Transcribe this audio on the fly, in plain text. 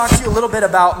a little bit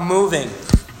about moving.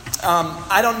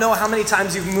 I don't know how many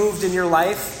times you've moved in your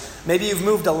life. Maybe you've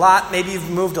moved a lot. Maybe you've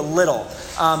moved a little.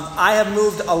 I have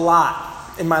moved a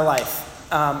lot in my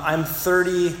life. I'm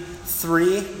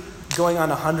 33, going on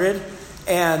 100,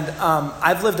 and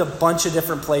I've lived a bunch of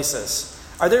different places.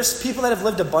 Are there people that have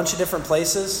lived a bunch of different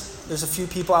places? There's a few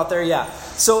people out there, yeah.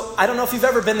 So I don't know if you've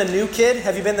ever been the new kid.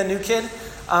 Have you been the new kid?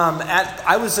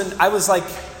 I was like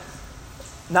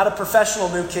not a professional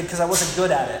new kid because I wasn't good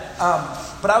at it.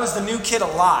 But I was the new kid a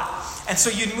lot. And so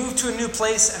you'd move to a new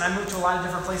place, and I moved to a lot of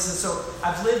different places. So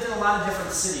I've lived in a lot of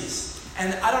different cities.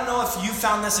 And I don't know if you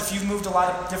found this, if you've moved a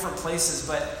lot of different places,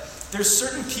 but there's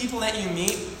certain people that you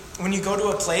meet when you go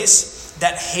to a place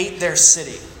that hate their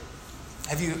city.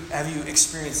 Have you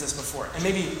experienced this before? And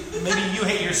maybe you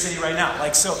hate your city right now.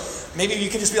 Like, so maybe you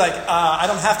can just be like, I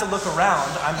don't have to look around.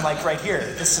 I'm like right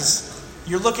here.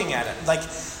 You're looking at it. Like,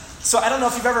 so I don't know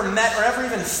if you've ever met or ever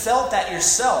even felt that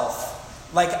yourself.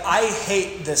 Like, I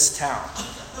hate this town.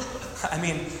 I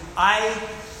mean, I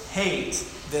hate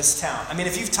this town. I mean,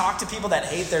 if you've talked to people that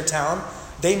hate their town,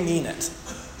 they mean it.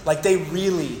 Like, they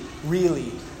really,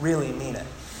 really, really mean it.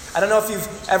 I don't know if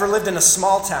you've ever lived in a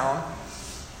small town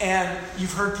and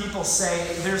you've heard people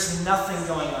say, there's nothing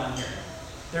going on here.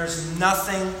 There's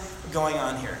nothing going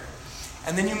on here.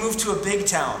 And then you move to a big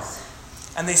town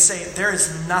and they say, there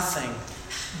is nothing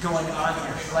going on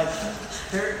here. Like,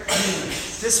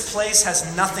 this place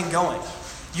has nothing going.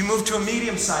 You move to a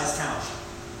medium-sized town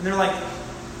and they're like,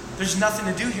 there's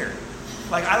nothing to do here.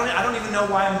 Like, I don't even know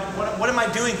why what am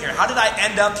I doing here? How did I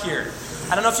end up here?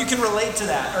 I don't know if you can relate to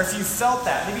that or if you felt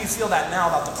that. Maybe you feel that now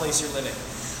about the place you're living.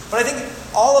 But I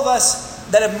think all of us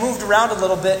that have moved around a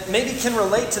little bit maybe can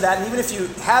relate to that. And even if you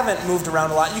haven't moved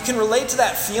around a lot, you can relate to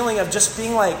that feeling of just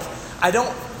being like, I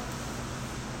don't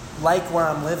like where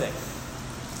I'm living.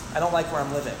 I don't like where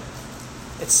I'm living.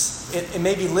 It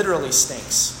maybe literally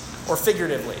stinks, or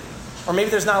figuratively. Or maybe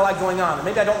there's not a lot going on. Or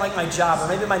maybe I don't like my job.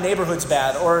 Or maybe my neighborhood's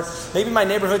bad. Or maybe my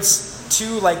neighborhood's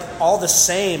too like all the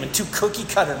same and too cookie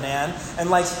cutter, man. And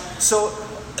like, so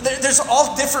there's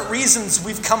all different reasons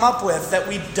we've come up with that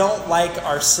we don't like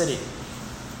our city.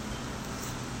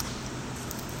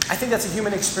 I think that's a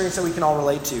human experience that we can all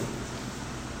relate to.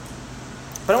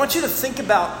 But I want you to think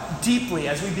about deeply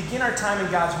as we begin our time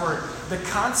in God's Word, the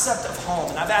concept of home.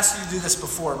 And I've asked you to do this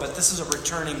before, but this is a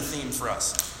returning theme for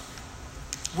us.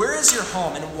 Where is your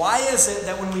home? And why is it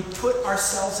that when we put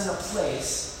ourselves in a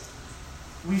place,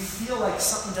 we feel like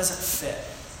something doesn't fit?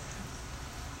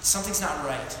 Something's not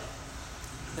right.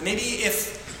 That maybe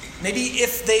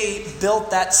if they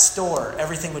built that store,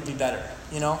 everything would be better,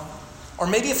 you know? Or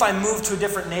maybe if I moved to a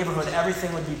different neighborhood,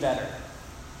 everything would be better.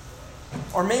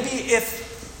 Or maybe if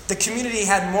the community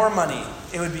had more money,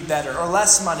 it would be better, or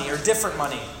less money, or different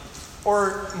money,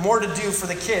 or more to do for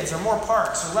the kids, or more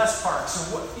parks, or less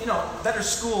parks, or better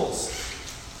schools.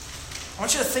 I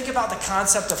want you to think about the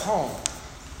concept of home.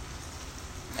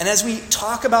 And as we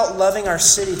talk about loving our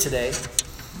city today,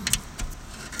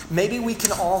 maybe we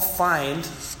can all find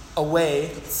a way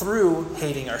through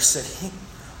hating our city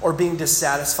or being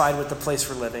dissatisfied with the place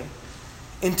we're living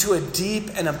into a deep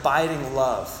and abiding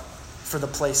love for the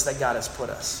place that God has put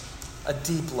us. A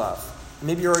deep love.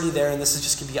 Maybe you're already there and this is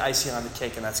just going to be icing on the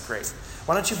cake, and that's great.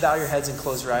 Why don't you bow your heads and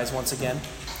close your eyes once again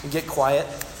and get quiet.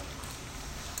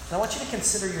 And I want you to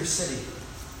consider your city.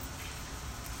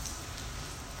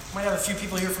 You might have a few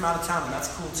people here from out of town, and that's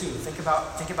cool too. Think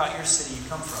about your city you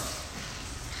come from.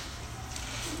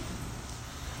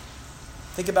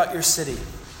 Think about your city.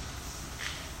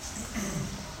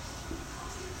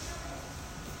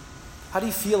 How do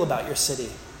you feel about your city?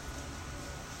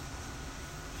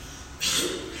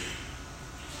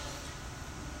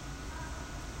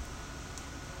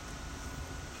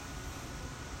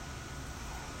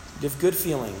 Do you have good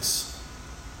feelings?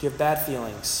 Do you have bad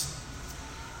feelings?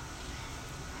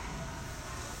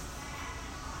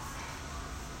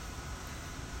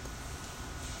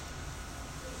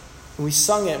 We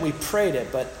sung it, we prayed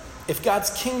it, but if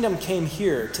God's kingdom came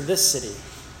here to this city,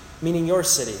 meaning your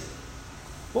city,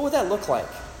 what would that look like?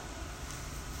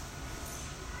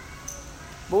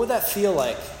 What would that feel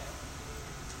like?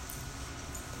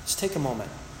 Just take a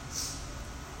moment.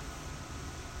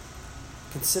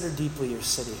 Consider deeply your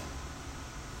city.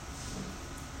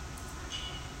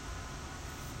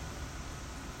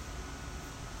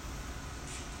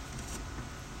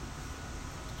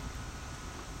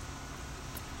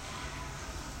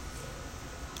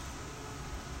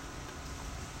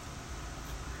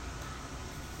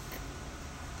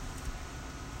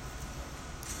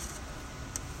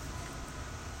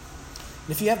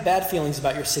 And if you have bad feelings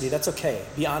about your city, that's okay.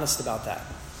 Be honest about that.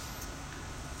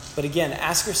 But again,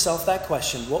 ask yourself that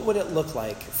question. What would it look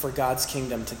like for God's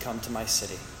kingdom to come to my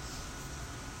city?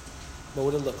 What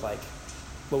would it look like?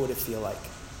 What would it feel like?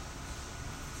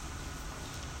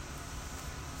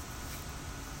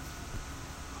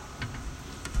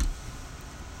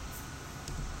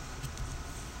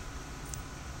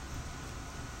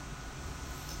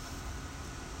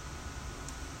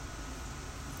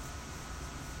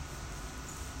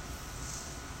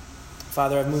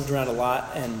 Father, I've moved around a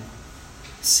lot and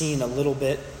seen a little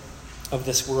bit of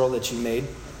this world that you made.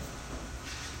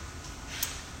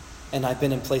 And I've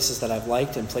been in places that I've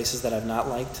liked and places that I've not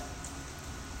liked.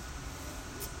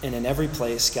 And in every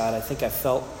place, God, I think I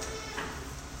felt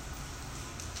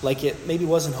like it maybe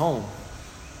wasn't home.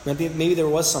 Maybe there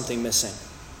was something missing.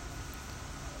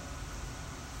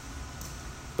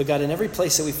 But God, in every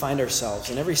place that we find ourselves,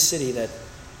 in every city that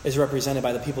is represented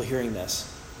by the people hearing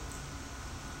this,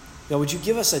 God, would you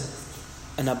give us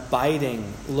an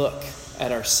abiding look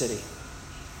at our city?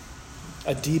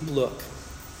 A deep look.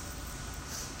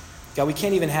 God, we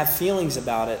can't even have feelings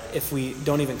about it if we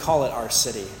don't even call it our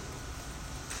city.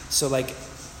 So,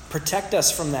 protect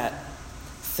us from that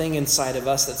thing inside of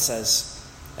us that says,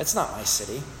 it's not my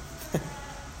city.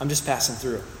 I'm just passing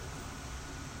through.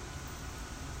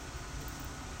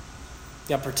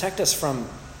 God, protect us from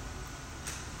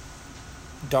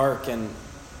dark and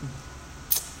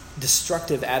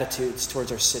destructive attitudes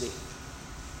towards our city.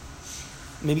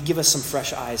 Maybe give us some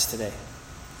fresh eyes today,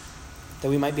 that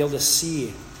we might be able to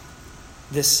see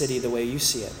this city the way you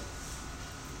see it,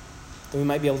 that we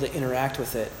might be able to interact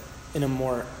with it in a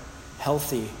more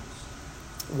healthy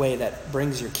way that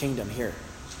brings your kingdom here.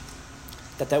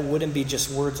 That wouldn't be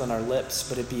just words on our lips,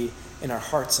 but it'd be in our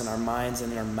hearts and our minds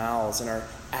and in our mouths and our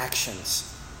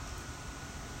actions.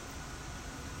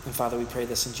 And Father, we pray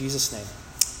this in Jesus'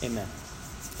 name. Amen.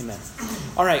 Amen.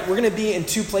 All right, we're going to be in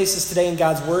two places today in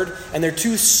God's Word, and they're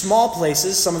two small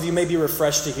places. Some of you may be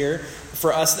refreshed to hear.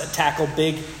 For us that tackle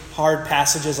big, hard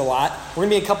passages a lot, we're going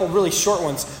to be a couple really short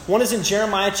ones. One is in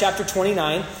Jeremiah chapter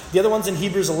 29. The other one's in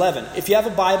Hebrews 11. If you have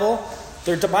a Bible,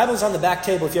 the Bible's on the back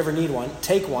table if you ever need one.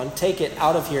 Take it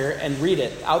out of here and read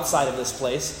it outside of this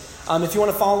place. If you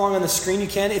want to follow along on the screen, you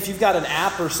can. If you've got an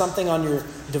app or something on your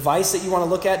device that you want to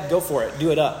look at, go for it.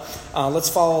 Do it up. Let's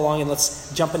follow along and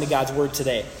let's jump into God's Word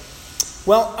today.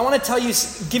 Well, I want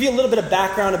to give you a little bit of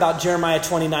background about Jeremiah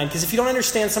 29, because if you don't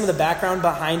understand some of the background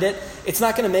behind it, it's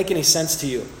not going to make any sense to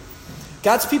you.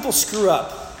 God's people screw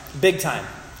up big time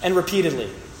and repeatedly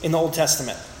in the Old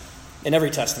Testament, in every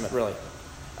Testament, really.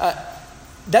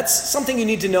 That's something you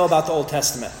need to know about the Old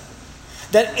Testament.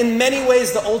 That in many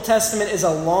ways, the Old Testament is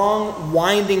a long,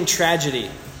 winding tragedy,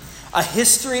 a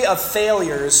history of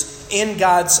failures in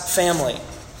God's family.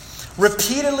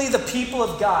 Repeatedly, the people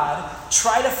of God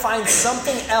try to find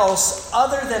something else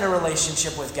other than a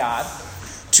relationship with God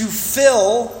to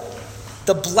fill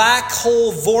the black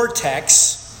hole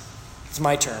vortex, it's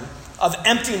my term, of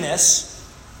emptiness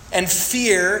and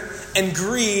fear and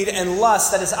greed and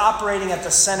lust that is operating at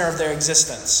the center of their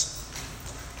existence.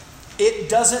 It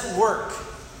doesn't work.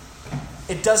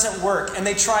 It doesn't work. And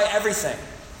they try everything.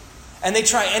 And they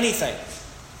try anything.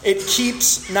 It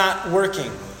keeps not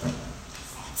working.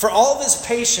 For all of his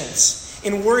patience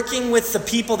in working with the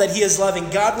people that he is loving,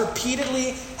 God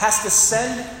repeatedly has to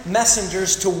send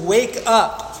messengers to wake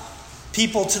up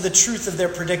people to the truth of their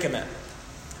predicament.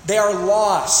 They are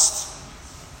lost,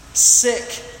 sick,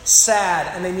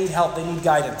 sad, and they need help. They need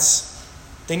guidance.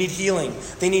 They need healing.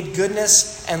 They need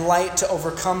goodness and light to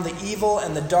overcome the evil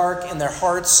and the dark in their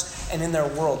hearts and in their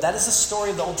world. That is the story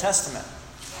of the Old Testament.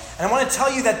 And I want to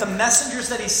tell you that the messengers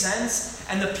that he sends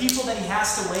and the people that he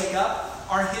has to wake up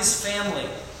are his family.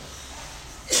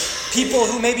 People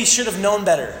who maybe should have known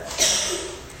better.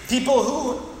 People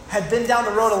who had been down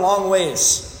the road a long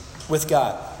ways with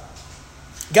God.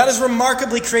 God is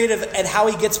remarkably creative at how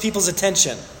he gets people's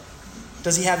attention.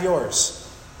 Does he have yours?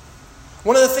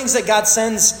 One of the things that God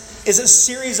sends is a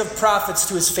series of prophets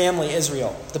to his family,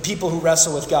 Israel, the people who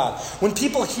wrestle with God. When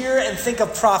people hear and think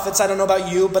of prophets, I don't know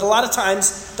about you, but a lot of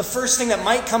times the first thing that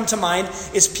might come to mind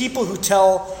is people who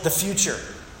tell the future.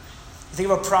 You think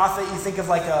of a prophet, you think of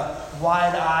like a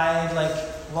wide-eyed, like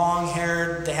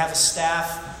long-haired, they have a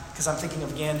staff, because I'm thinking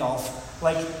of Gandalf.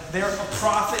 Like they're a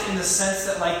prophet in the sense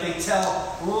that like they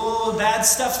tell, oh, bad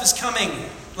stuff is coming.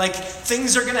 Like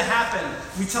things are going to happen.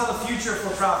 We tell the future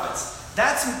for prophets.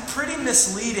 That's pretty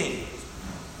misleading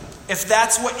if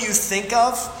that's what you think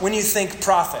of when you think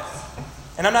prophet.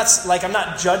 And I'm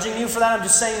not judging you for that. I'm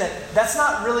just saying that that's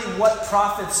not really what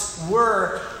prophets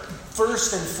were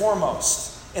first and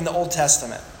foremost in the Old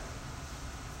Testament.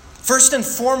 First and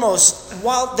foremost,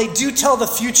 while they do tell the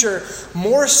future,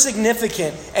 more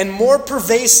significant and more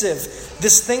pervasive,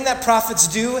 this thing that prophets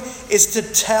do is to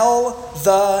tell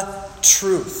the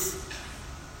truth.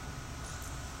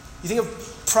 You think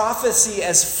of prophecy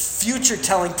as future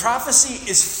telling. Prophecy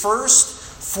is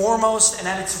first, foremost, and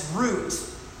at its root,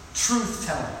 truth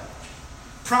telling.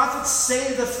 Prophets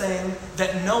say the thing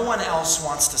that no one else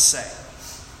wants to say,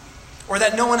 or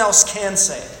that no one else can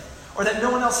say, or that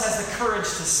no one else has the courage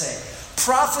to say.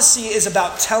 Prophecy is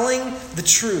about telling the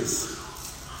truth.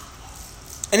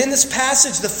 And in this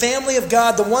passage, the family of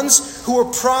God, the ones who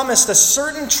were promised a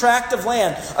certain tract of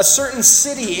land, a certain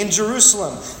city in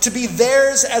Jerusalem, to be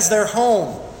theirs as their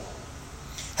home,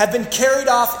 have been carried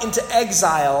off into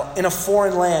exile in a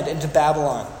foreign land, into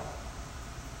Babylon.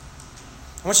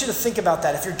 I want you to think about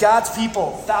that. If you're God's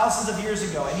people thousands of years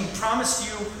ago, and He promised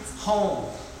you home,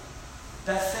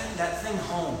 that thing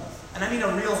home, and I mean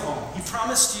a real home. He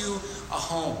promised you a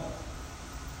home.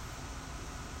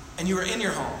 And you were in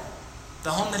your home,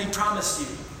 the home that He promised you.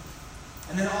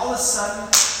 And then all of a sudden,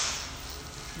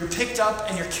 you're picked up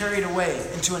and you're carried away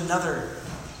into another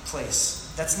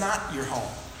place that's not your home.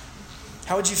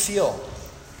 How would you feel?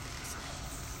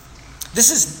 This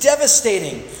is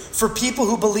devastating for people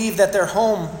who believe that their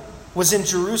home was in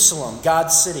Jerusalem,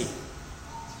 God's city.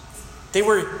 They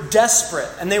were desperate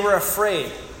and they were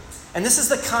afraid. And this is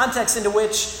the context into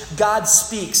which God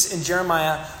speaks in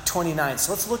Jeremiah 29.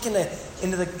 So let's look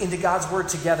into God's word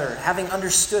together, having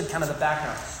understood kind of the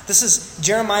background. This is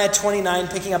Jeremiah 29,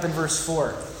 picking up in verse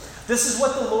 4. This is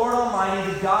what the Lord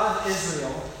Almighty, the God of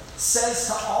Israel, says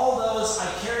to all those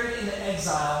I carried into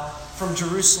exile from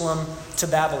Jerusalem to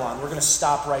Babylon. We're going to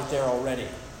stop right there already,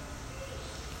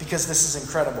 because this is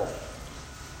incredible.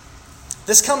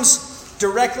 This comes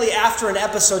directly after an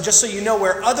episode, just so you know,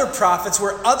 where other prophets,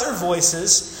 where other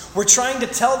voices were trying to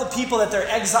tell the people that their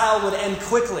exile would end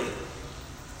quickly.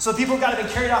 So the people of God had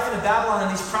been carried off into Babylon,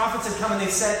 and these prophets had come and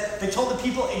they told the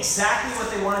people exactly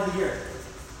what they wanted to hear.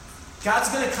 God's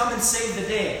going to come and save the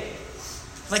day.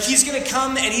 Like He's going to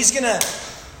come and He's going to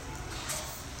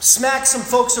smack some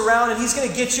folks around, and He's going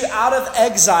to get you out of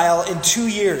exile in 2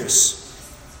 years.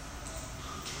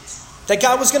 That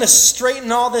God was going to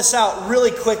straighten all this out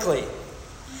really quickly.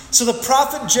 So the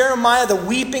prophet Jeremiah, the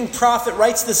weeping prophet,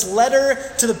 writes this letter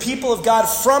to the people of God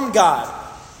from God.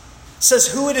 Says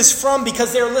who it is from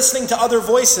because they are listening to other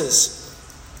voices.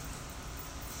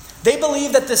 They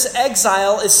believe that this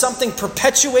exile is something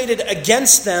perpetuated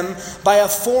against them by a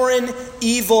foreign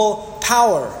evil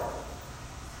power.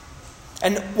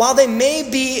 And while they may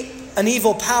be an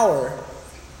evil power,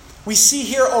 we see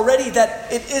here already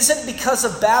that it isn't because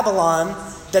of Babylon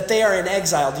that they are in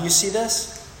exile. Do you see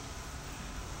this?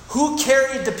 Who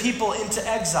carried the people into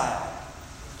exile?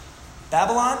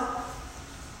 Babylon?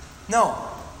 No.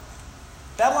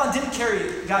 Babylon didn't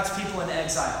carry God's people into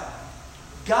exile.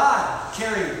 God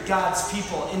carried God's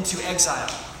people into exile.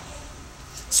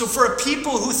 So for a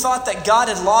people who thought that God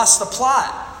had lost the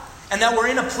plot and that we're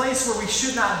in a place where we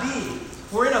should not be,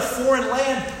 we're in a foreign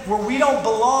land where we don't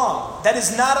belong, that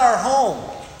is not our home.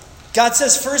 God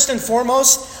says first and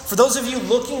foremost, for those of you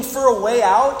looking for a way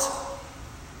out,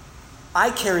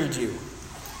 I carried you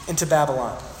into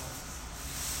Babylon.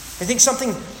 I think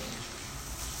something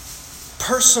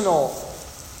personal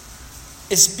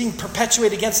is being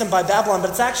perpetuated against them by Babylon, but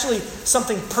it's actually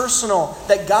something personal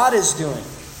that God is doing.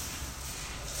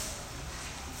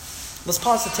 Let's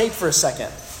pause the tape for a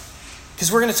second,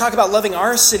 because we're going to talk about loving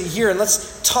our city here, and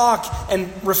let's talk and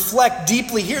reflect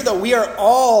deeply here, though. We are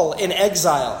all in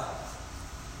exile.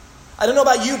 I don't know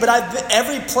about you, but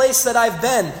every place that I've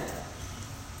been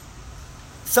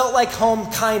felt like home,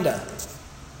 kinda.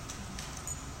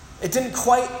 It didn't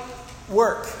quite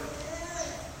work.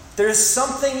 There's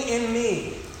something in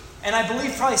me, and I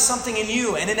believe probably something in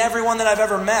you and in everyone that I've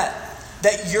ever met,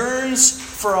 that yearns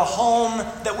for a home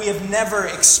that we have never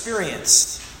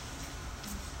experienced.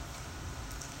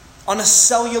 On a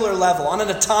cellular level, on an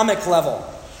atomic level.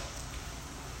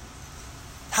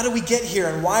 How do we get here,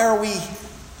 and why are we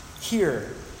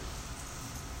here?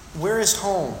 Where is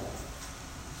home?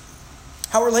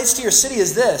 How it relates to your city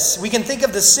is this. We can think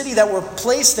of the city that we're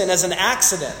placed in as an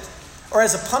accident or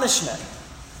as a punishment.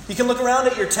 You can look around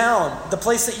at your town, the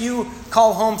place that you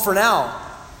call home for now,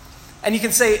 and you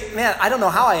can say, man, I don't know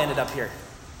how I ended up here.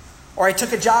 Or I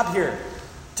took a job here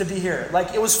to be here.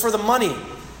 Like it was for the money,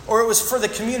 or it was for the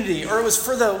community, or it was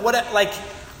for the what? Like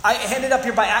I ended up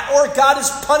here or God is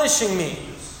punishing me.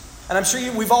 And I'm sure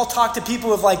we've all talked to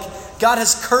people who have God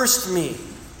has cursed me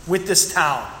with this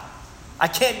town. I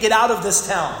can't get out of this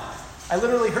town. I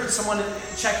literally heard someone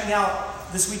checking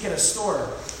out this week at a store,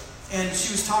 And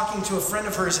she was talking to a friend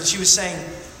of hers, and she was saying,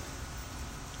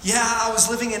 yeah, I was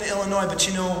living in Illinois, but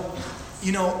you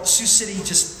know, Sioux City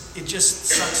it just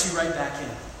sucks you right back in.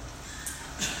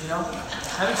 You know?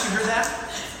 Haven't you heard that?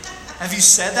 Have you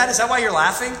said that? Is that why you're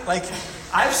laughing? Like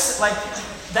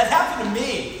that happened to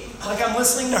me. Like I'm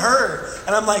listening to her,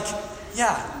 and I'm like,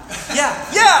 yeah.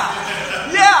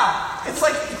 It's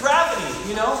like gravity,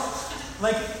 you know?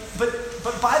 Like,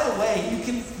 but by the way, you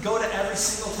can go to every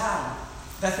single town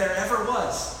that there ever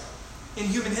was in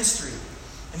human history.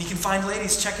 And you can find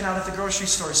ladies checking out at the grocery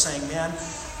store saying, man,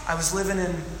 I was living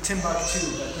in Timbuktu,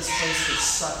 but this place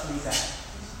just sucked me back.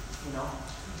 You know?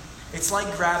 It's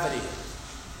like gravity.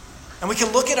 And we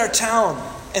can look at our town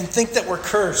and think that we're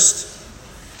cursed.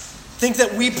 Think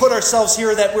that we put ourselves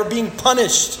here, that we're being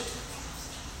punished.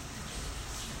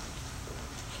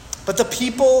 But the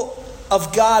people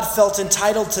of God felt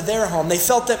entitled to their home. They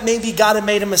felt that maybe God had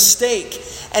made a mistake.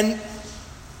 And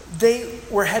they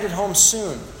were headed home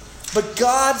soon. But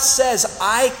God says,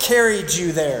 I carried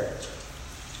you there.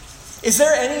 Is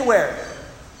there anywhere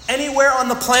on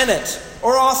the planet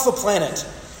or off the planet,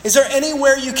 is there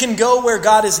anywhere you can go where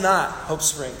God is not, Hope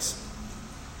Springs?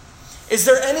 Is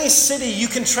there any city you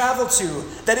can travel to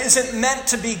that isn't meant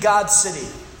to be God's city?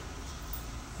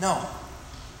 No.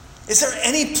 Is there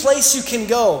any place you can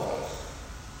go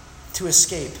to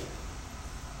escape?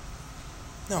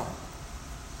 No.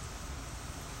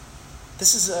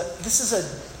 This is a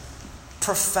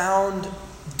profound,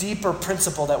 deeper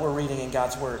principle that we're reading in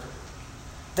God's Word.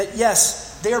 That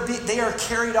yes, they are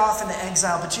carried off into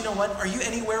exile, but you know what? Are you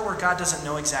anywhere where God doesn't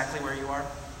know exactly where you are?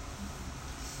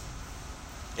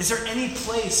 Is there any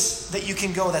place that you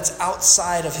can go that's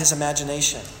outside of his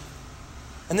imagination?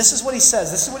 And this is what he says.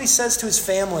 This is what he says to his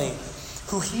family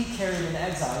who he carried into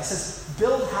exile. He says,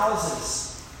 build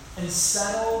houses and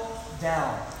settle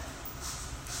down.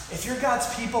 If you're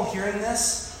God's people hearing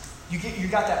this, you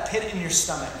got that pit in your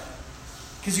stomach.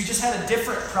 Because you just had a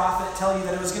different prophet tell you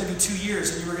that it was going to be 2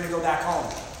 years and you were going to go back home.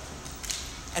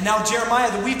 And now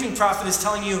Jeremiah, the weeping prophet, is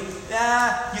telling you,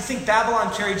 you think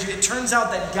Babylon carried you. It turns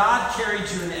out that God carried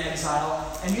you into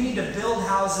exile, and you need to build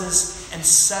houses and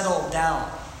settle down.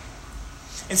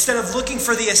 Instead of looking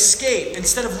for the escape,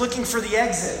 instead of looking for the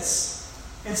exits,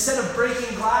 instead of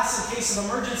breaking glass in case of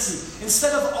emergency,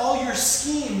 instead of all your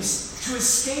schemes to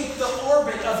escape the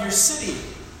orbit of your city,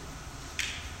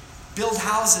 build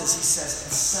houses, he says,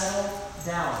 and settle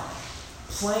down.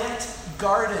 Plant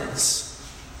gardens.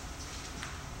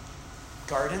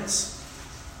 Gardens?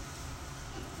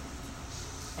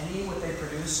 And eat what they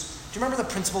produce. Do you remember the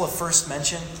principle of first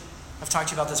mention? I've talked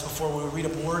to you about this before. When we read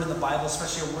a word in the Bible,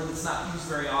 especially a word that's not used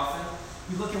very often,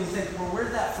 we look and we think, well, where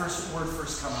did that first word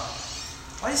first come up?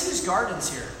 Why does he use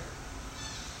gardens here?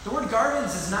 The word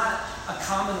gardens is not a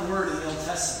common word in the Old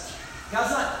Testament.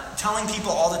 God's not telling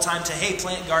people all the time to, hey,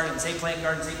 plant gardens, hey, plant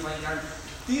gardens, hey, plant gardens.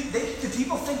 Do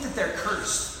people think that they're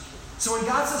cursed? So when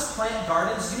God says plant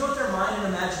gardens, do you know what their mind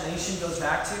and imagination goes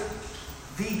back to?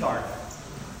 The garden.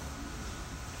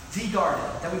 The garden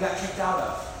that we got kicked out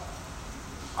of.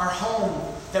 Our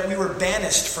home that we were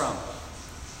banished from.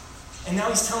 And now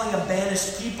he's telling a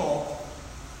banished people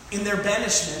in their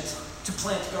banishment to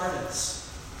plant gardens.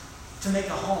 To make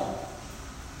a home.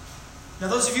 Now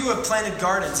those of you who have planted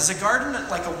gardens, is a garden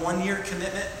like a 1-year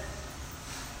commitment?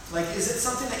 Like, is it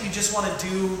something that you just want to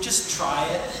do, just try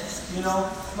it? You know?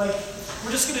 Like,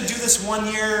 we're just going to do this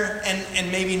 1 year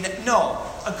and maybe... No.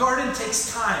 A garden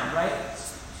takes time, right?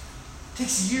 It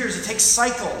takes years. It takes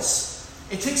cycles.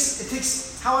 It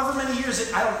takes however many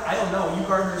years... I don't know. You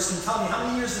gardeners can tell me. How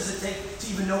many years does it take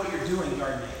to even know what you're doing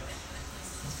gardening?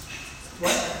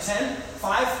 What? 10?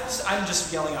 5? I'm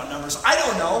just yelling out numbers. I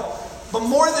don't know. But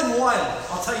more than one.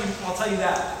 I'll tell you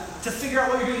that. To figure out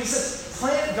what you're doing. He says,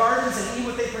 plant gardens and eat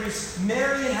what they produce.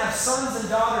 Marry and have sons and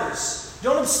daughters.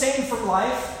 Don't abstain from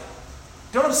life.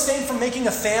 Don't abstain from making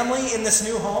a family in this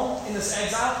new home, in this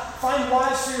exile. Find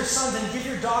wives for your sons and give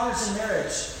your daughters in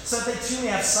marriage, so that they too may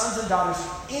have sons and daughters.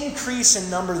 Increase in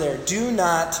number there. Do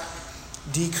not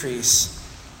decrease.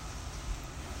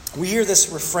 We hear this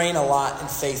refrain a lot in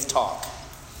faith talk.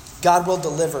 God will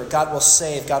deliver, God will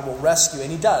save, God will rescue,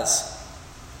 and he does.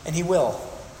 And he will.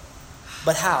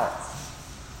 But how?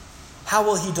 How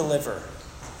will he deliver?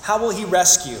 How will he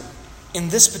rescue in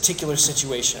this particular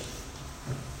situation?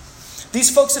 These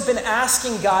folks have been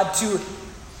asking God to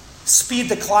speed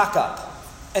the clock up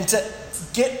and to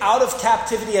get out of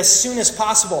captivity as soon as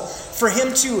possible, for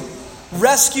him to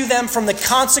rescue them from the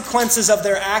consequences of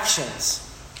their actions.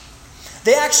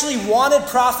 They actually wanted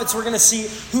prophets, we're going to see,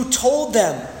 who told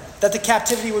them that the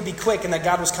captivity would be quick and that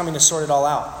God was coming to sort it all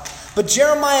out. But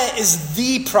Jeremiah is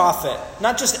the prophet,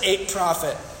 not just a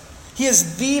prophet. He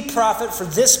is the prophet for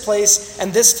this place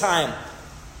and this time.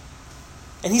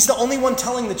 And he's the only one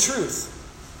telling the truth,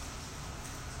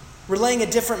 relaying a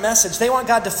different message. They want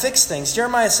God to fix things.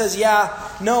 Jeremiah says,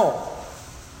 no.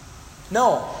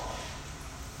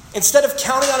 Instead of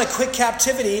counting on a quick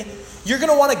captivity, you're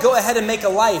going to want to go ahead and make a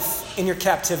life in your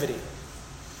captivity.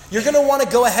 You're going to want to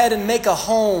go ahead and make a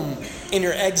home in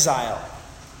your exile.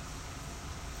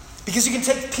 Because you can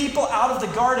take people out of the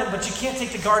garden, but you can't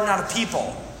take the garden out of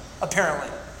people, apparently.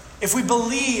 If we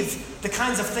believe the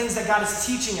kinds of things that God is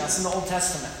teaching us in the Old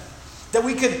Testament, that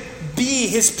we could be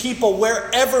his people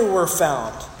wherever we're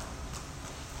found.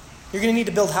 You're going to need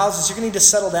to build houses. You're going to need to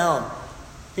settle down.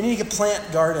 You need to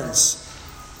plant gardens.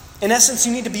 In essence,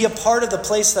 you need to be a part of the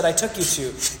place that I took you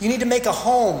to. You need to make a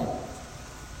home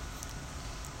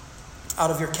out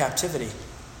of your captivity.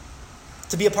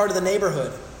 To be a part of the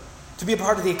neighborhood. To be a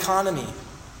part of the economy.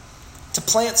 To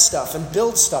plant stuff and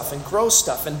build stuff and grow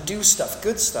stuff and do stuff,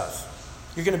 good stuff.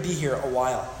 You're going to be here a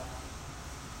while.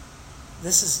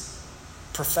 This is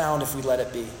profound if we let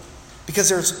it be. Because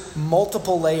there's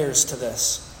multiple layers to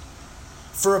this.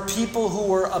 For a people who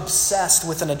were obsessed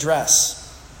with an address,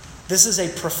 this is a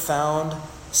profound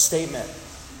statement.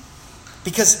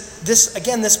 Because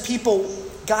this people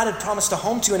God had promised a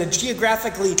home to, and a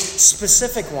geographically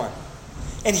specific one.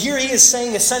 And here he is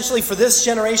saying essentially for this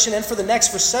generation and for the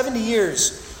next, for 70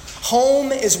 years,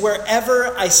 home is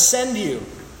wherever I send you.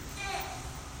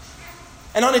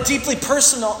 And on a deeply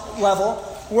personal level,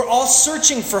 we're all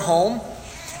searching for home.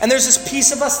 And there's this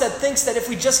piece of us that thinks that if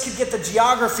we just could get the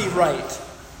geography right,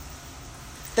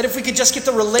 that if we could just get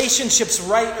the relationships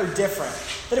right or different,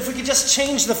 that if we could just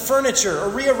change the furniture or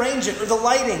rearrange it or the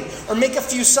lighting or make a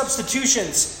few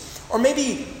substitutions or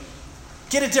maybe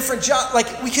get a different job,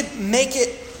 like we could make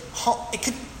it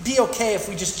could be okay if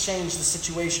we just change the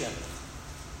situation.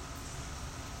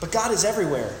 But God is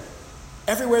everywhere.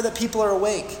 Everywhere that people are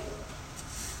awake.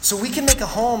 So we can make a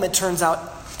home, it turns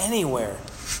out, anywhere.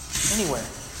 Anywhere.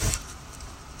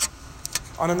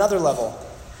 On another level,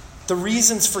 the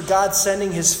reasons for God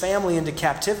sending his family into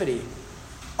captivity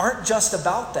aren't just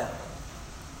about them.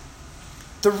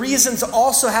 The reasons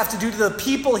also have to do to the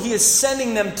people he is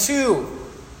sending them to.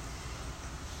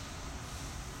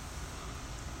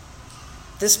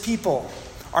 This people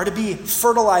are to be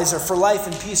fertilizer for life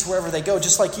and peace wherever they go,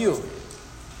 just like you,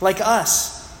 like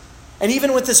us. And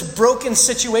even with this broken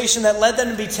situation that led them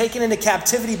to be taken into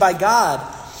captivity by God,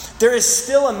 there is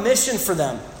still a mission for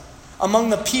them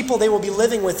among the people they will be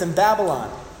living with in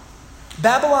Babylon.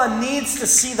 Babylon needs to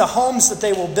see the homes that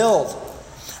they will build.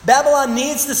 Babylon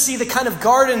needs to see the kind of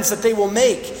gardens that they will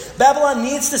make. Babylon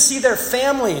needs to see their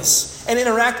families and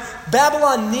interact.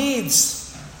 Babylon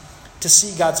needs to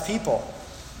see God's people.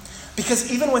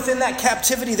 Because even within that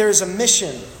captivity, there is a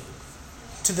mission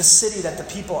to the city that the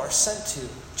people are sent to.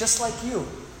 Just like you.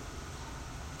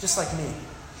 Just like me.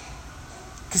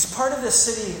 Because part of this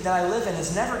city that I live in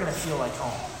is never going to feel like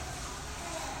home.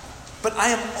 But I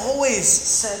am always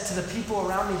sent to the people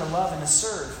around me to love and to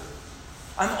serve.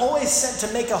 I'm always sent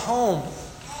to make a home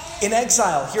in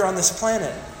exile here on this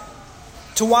planet.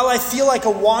 To while I feel like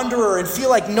a wanderer and feel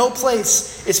like no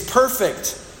place is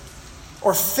perfect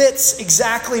or fits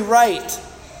exactly right,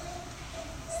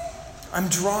 I'm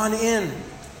drawn in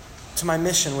to my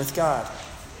mission with God.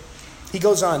 He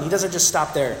goes on. He doesn't just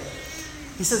stop there.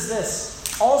 He says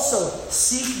this, also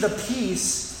seek the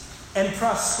peace and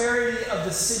prosperity of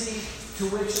the city to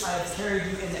which I have carried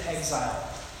you into exile.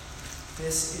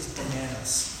 This is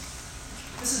bananas.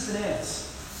 This is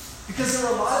bananas. Because there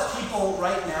are a lot of people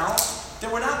right now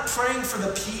that were not praying for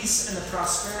the peace and the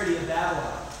prosperity of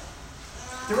Babylon.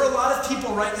 There were a lot of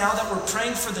people right now that were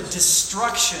praying for the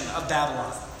destruction of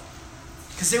Babylon.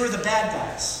 Because they were the bad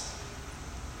guys.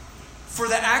 For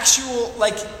the actual,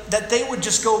 that they would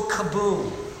just go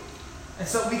kaboom. And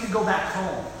so we could go back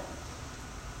home.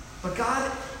 But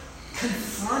God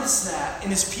confronts that in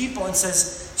his people and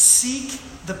says, seek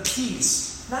the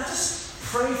peace. Not just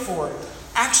pray for it.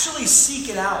 Actually seek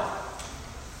it out.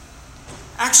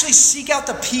 Actually seek out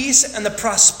the peace and the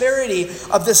prosperity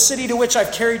of the city to which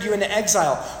I've carried you into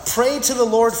exile. Pray to the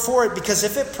Lord for it, because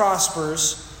if it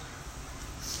prospers,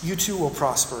 you too will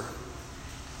prosper.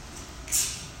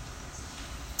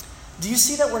 Do you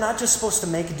see that we're not just supposed to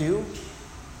make do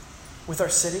with our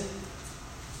city?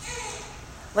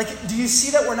 Do you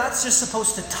see that we're not just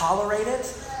supposed to tolerate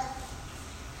it,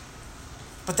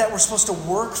 but that we're supposed to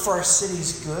work for our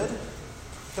city's good?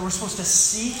 That we're supposed to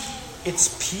seek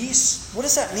its peace? What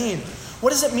does that mean?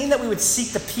 What does it mean that we would seek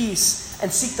the peace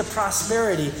and seek the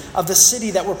prosperity of the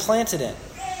city that we're planted in?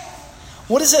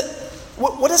 What does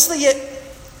the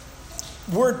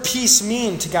word peace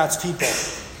mean to God's people?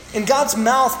 In God's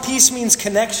mouth, peace means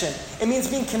connection. It means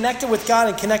being connected with God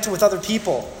and connected with other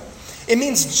people. It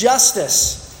means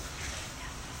justice.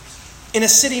 In a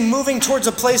city, moving towards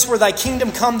a place where thy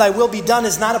kingdom come, thy will be done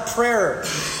is not a prayer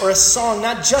or a song,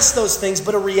 not just those things,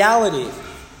 but a reality.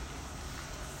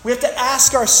 We have to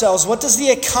ask ourselves, what does the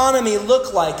economy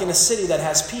look like in a city that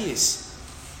has peace?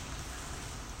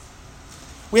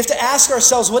 We have to ask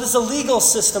ourselves, what does the legal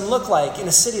system look like in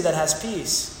a city that has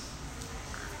peace?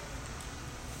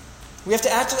 We have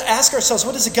to ask ourselves,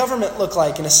 what does the government look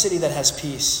like in a city that has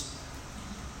peace?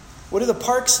 What do the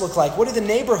parks look like? What do the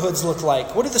neighborhoods look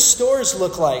like? What do the stores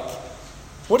look like?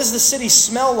 What does the city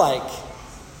smell like?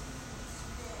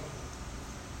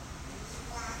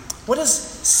 What does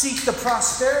seek the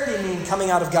prosperity mean coming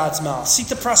out of God's mouth? Seek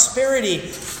the prosperity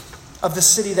of the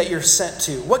city that you're sent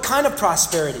to. What kind of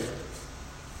prosperity?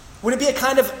 Would it be a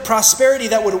kind of prosperity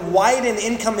that would widen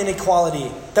income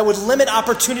inequality, that would limit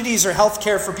opportunities or health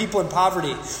care for people in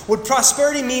poverty? Would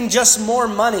prosperity mean just more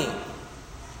money?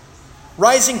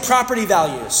 Rising property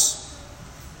values?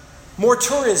 More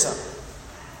tourism?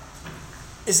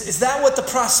 Is that what the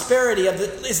prosperity of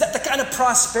is that the kind of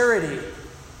prosperity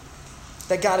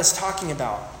that God is talking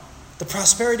about? The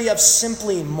prosperity of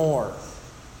simply more.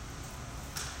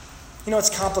 You know, it's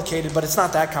complicated, but it's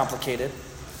not that complicated.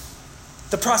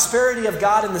 The prosperity of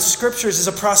God in the Scriptures is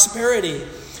a prosperity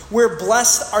where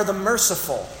blessed are the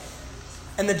merciful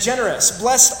and the generous.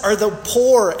 Blessed are the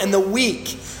poor and the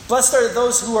weak. Blessed are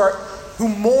those who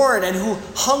mourn and who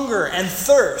hunger and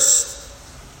thirst.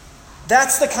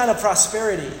 That's the kind of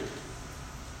prosperity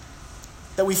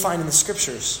that we find in the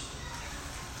Scriptures.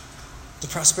 The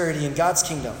prosperity in God's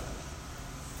kingdom.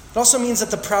 It also means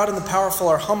that the proud and the powerful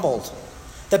are humbled.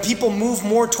 That people move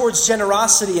more towards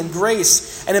generosity and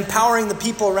grace and empowering the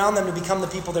people around them to become the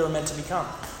people they were meant to become.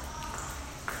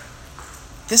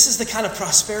 This is the kind of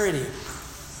prosperity.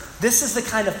 This is the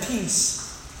kind of peace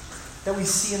that we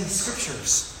see in the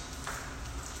Scriptures.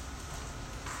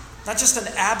 Not just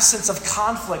an absence of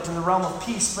conflict in the realm of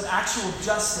peace, but actual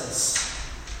justice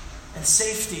and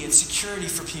safety and security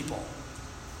for people.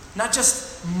 Not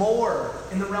just more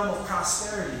in the realm of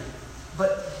prosperity,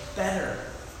 but better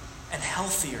and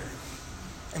healthier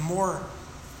and more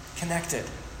connected.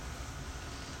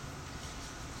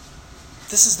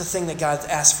 This is the thing that God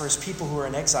asks for his people who are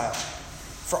in exile.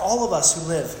 For all of us who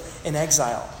live in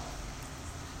exile.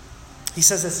 He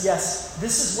says this, yes,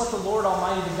 this is what the Lord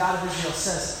Almighty, the God of Israel,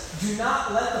 says. Do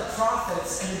not let the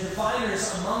prophets and the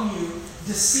diviners among you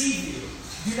deceive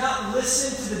you. Do not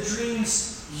listen to the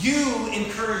dreams you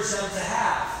encourage them to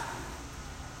have.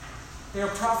 They are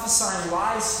prophesying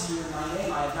lies to you in my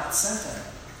name. I have not sent them,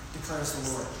 declares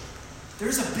the Lord.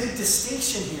 There's a big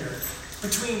distinction here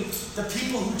between the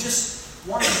people who just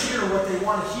want to hear what they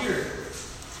want to hear.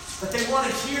 But they want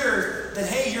to hear that,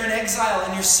 hey, you're in exile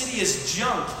and your city is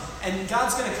junk and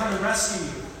God's going to come and rescue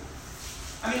you.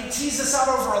 I mean, tease this out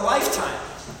over a lifetime.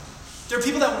 There are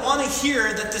people that want to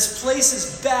hear that this place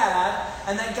is bad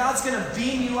and that God's going to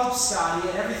beam you up, Scotty,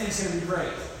 and everything's going to be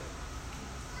great.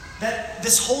 That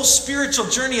this whole spiritual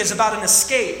journey is about an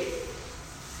escape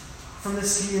from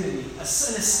this community, an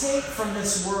escape from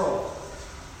this world.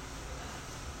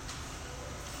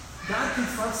 God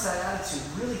confronts that attitude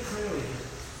really clearly here.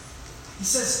 He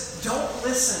says, don't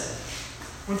listen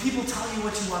when people tell you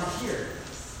what you want to hear.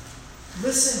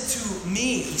 Listen to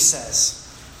me, he says.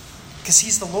 Because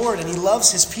he's the Lord and he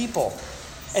loves his people.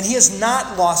 And he has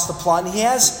not lost the plot and he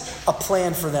has a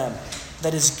plan for them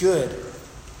that is good.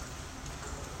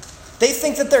 They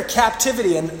think that their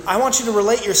captivity, and I want you to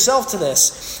relate yourself to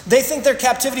this, they think their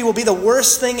captivity will be the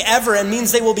worst thing ever and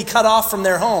means they will be cut off from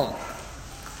their home.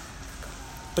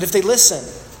 But if they listen,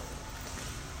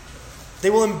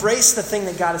 they will embrace the thing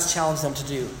that God has challenged them to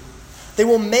do. They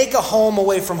will make a home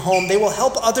away from home. They will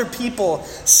help other people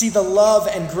see the love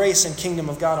and grace and kingdom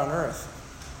of God on earth.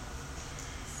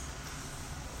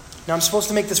 Now, I'm supposed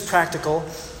to make this practical,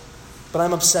 but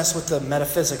I'm obsessed with the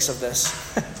metaphysics of this.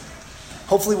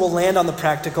 Hopefully we'll land on the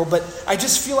practical, but I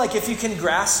just feel like if you can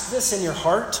grasp this in your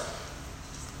heart,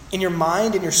 in your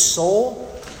mind, in your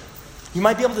soul, you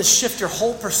might be able to shift your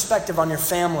whole perspective on your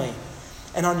family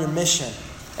and on your mission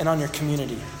and on your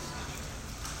community.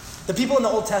 The people in the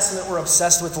Old Testament were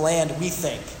obsessed with land, we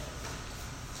think,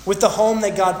 with the home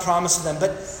that God promised them.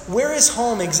 But where is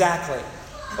home exactly?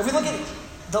 If we look at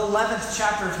the 11th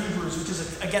chapter of Hebrews, which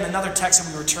is, again, another text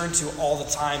that we return to all the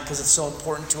time because it's so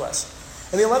important to us.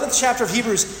 In the 11th chapter of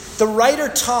Hebrews, the writer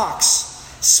talks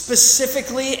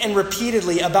specifically and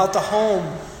repeatedly about the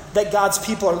home that God's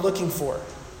people are looking for.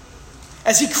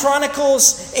 As he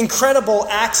chronicles incredible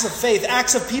acts of faith,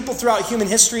 acts of people throughout human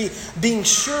history being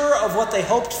sure of what they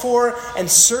hoped for and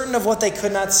certain of what they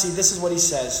could not see, this is what he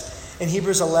says in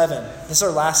Hebrews 11. This is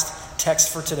our last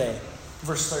text for today,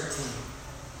 verse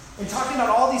 13. In talking about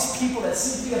all these people that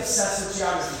seem to be obsessed with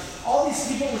geography, all these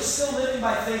people were still living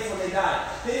by faith when they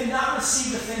died. They did not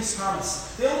receive the things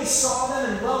promised. They only saw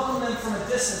them and welcomed them from a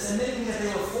distance, admitting that they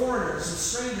were foreigners and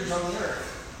strangers on the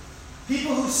earth.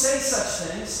 People who say such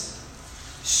things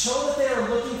show that they are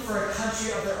looking for a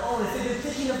country of their own. If they'd been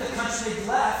thinking of the country they'd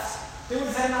left, they would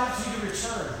have had an opportunity to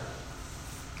return.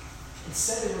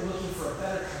 Instead, they were looking for a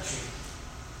better country,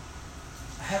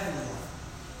 a heavenly one.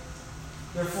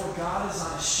 Therefore, God is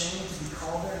not ashamed to be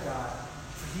called their God,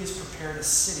 for he has prepared a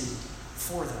city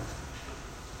for them.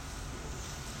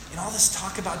 And all this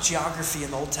talk about geography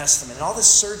in the Old Testament, and all this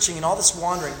searching and all this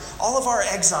wandering, all of our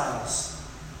exiles,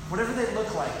 whatever they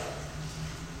look like,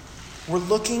 we're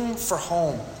looking for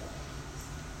home.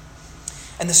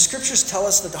 And the scriptures tell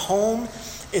us that the home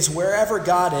is wherever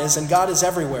God is, and God is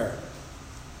everywhere.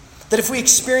 That if we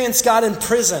experience God in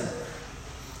prison,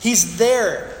 he's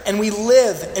there, and we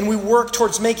live and we work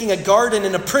towards making a garden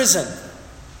in a prison,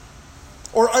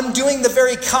 or undoing the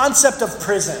very concept of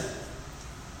prison,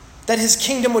 that his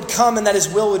kingdom would come and that his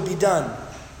will would be done.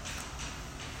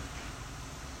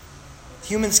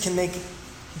 Humans can make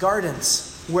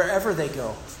gardens wherever they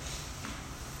go.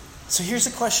 So here's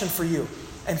a question for you,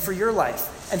 and for your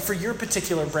life, and for your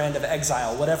particular brand of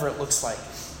exile, whatever it looks like.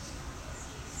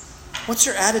 What's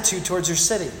your attitude towards your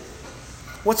city?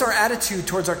 What's our attitude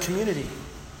towards our community?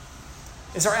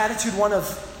 Is our attitude one of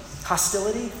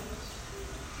hostility?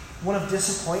 One of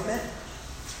disappointment?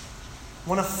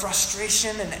 One of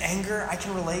frustration and anger? I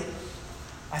can relate.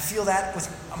 I feel that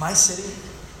with my city.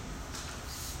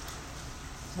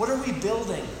 What are we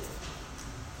building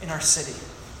in our city?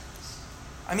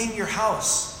 I mean, your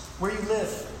house, where you live.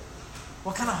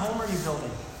 What kind of home are you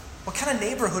building? What kind of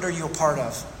neighborhood are you a part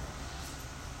of?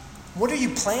 What are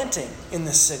you planting in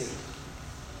this city?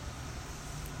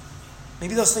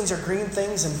 Maybe those things are green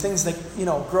things and things that,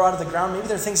 grow out of the ground. Maybe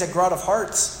they're things that grow out of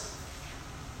hearts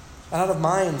and out of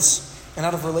minds and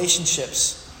out of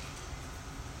relationships.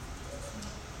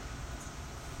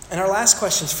 And our last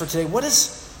questions for today, what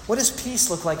does peace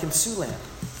look like in Siouxland?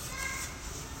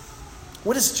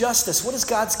 What is justice? What does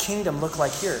God's kingdom look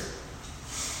like here?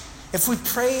 If we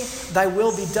pray, thy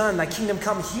will be done, thy kingdom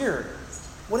come here,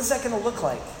 what is that going to look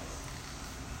like?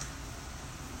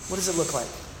 What does it look like?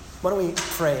 Why don't we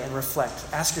pray and reflect?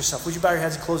 Ask yourself. Would you bow your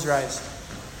heads and close your eyes?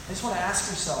 I just want to ask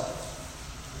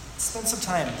yourself. Spend some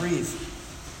time. Breathe.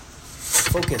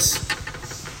 Focus.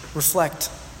 Reflect.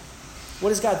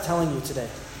 What is God telling you today?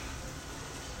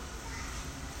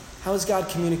 How is God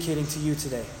communicating to you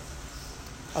today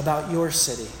about your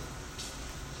city?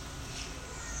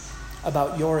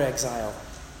 About your exile?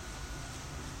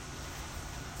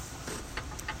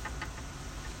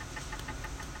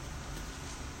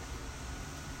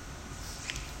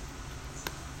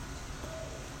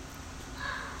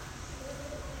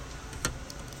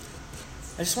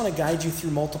 I just want to guide you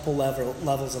through multiple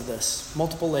levels of this,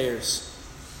 multiple layers.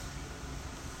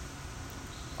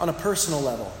 On a personal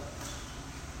level,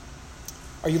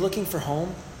 are you looking for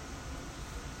home?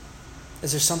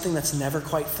 Is there something that's never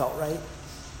quite felt right?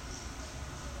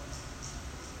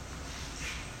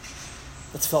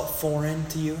 That's felt foreign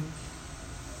to you?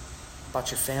 About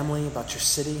your family, about your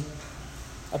city,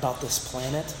 about this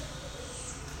planet?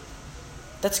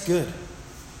 That's good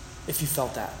if you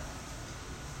felt that.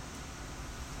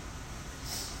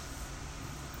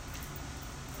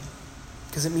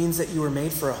 Because it means that you were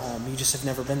made for a home. You just have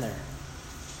never been there.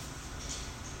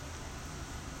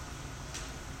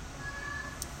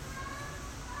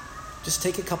 Just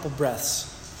take a couple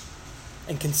breaths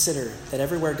and consider that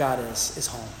everywhere God is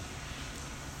home.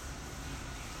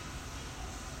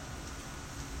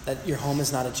 That your home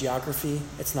is not a geography.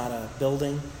 It's not a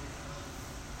building.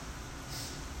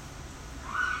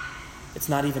 It's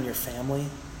not even your family.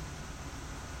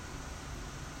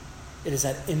 It is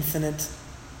that infinite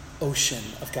ocean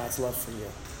of God's love for you.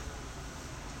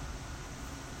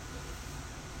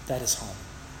 That is home.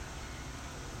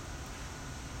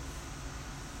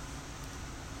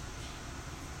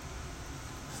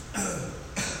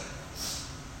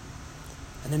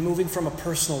 And then moving from a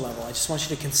personal level, I just want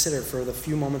you to consider for the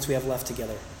few moments we have left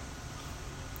together,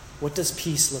 what does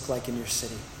peace look like in your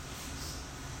city?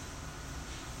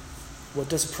 What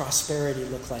does prosperity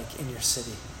look like in your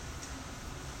city?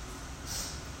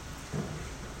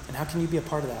 And how can you be a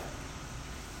part of that?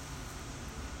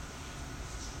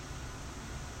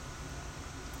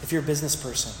 If you're a business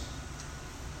person,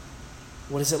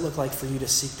 What does it look like for you to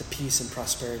seek the peace and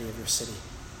prosperity of your city?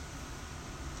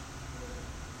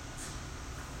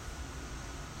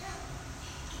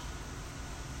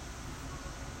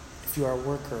 If you are a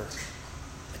worker,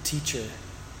 a teacher,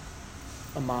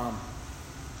 a mom,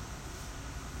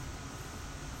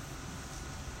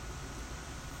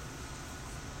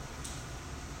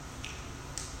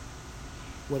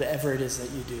 whatever it is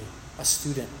that you do, a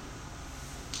student,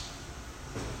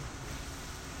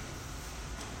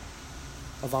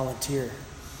 a volunteer,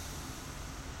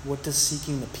 what does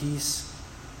seeking the peace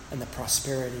and the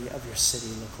prosperity of your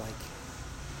city look like?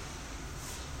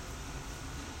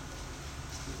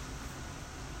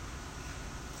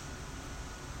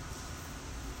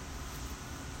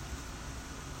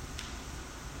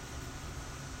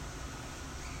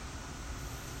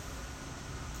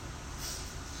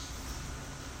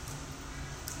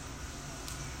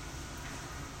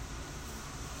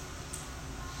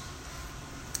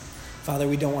 Father,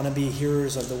 we don't want to be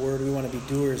hearers of the word. We want to be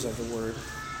doers of the word.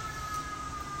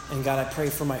 And God, I pray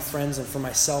for my friends and for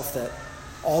myself that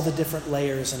all the different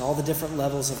layers and all the different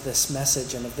levels of this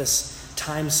message and of this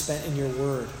time spent in your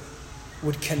word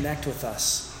would connect with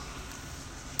us.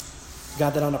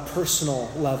 God, that on a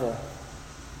personal level,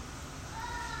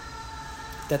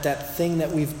 that thing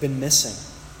that we've been missing,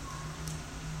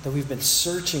 that we've been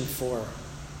searching for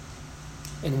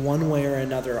in one way or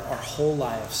another our whole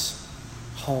lives,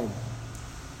 home.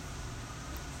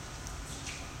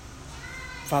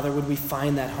 Father, would we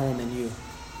find that home in you?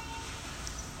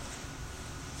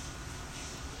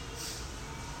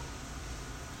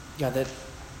 God, that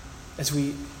as we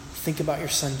think about your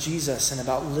son Jesus and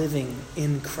about living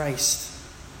in Christ,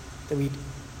 that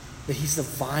he's the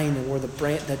vine and we're the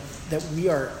branch, that we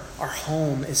are, our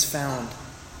home is found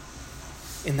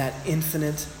in that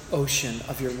infinite ocean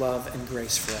of your love and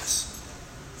grace for us.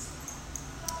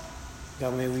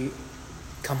 God, may we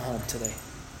come home today.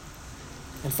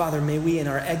 And Father, may we in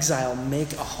our exile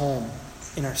make a home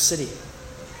in our city.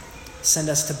 Send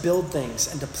us to build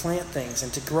things and to plant things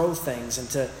and to grow things and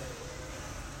to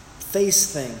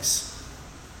face things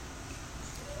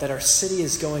that our city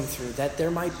is going through, that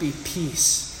there might be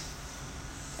peace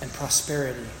and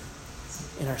prosperity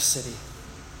in our city.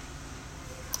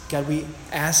 God, we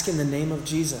ask in the name of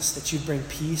Jesus that you bring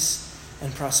peace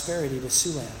and prosperity to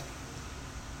Siouxland,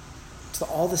 to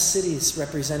all the cities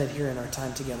represented here in our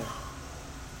time together.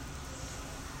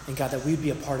 And God, that we'd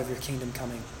be a part of your kingdom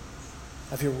coming,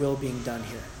 of your will being done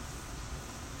here.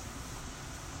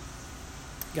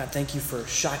 God, thank you for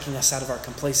shocking us out of our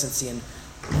complacency and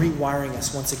rewiring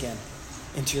us once again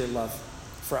into your love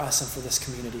for us and for this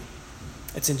community.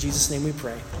 It's in Jesus' name we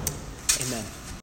pray. Amen.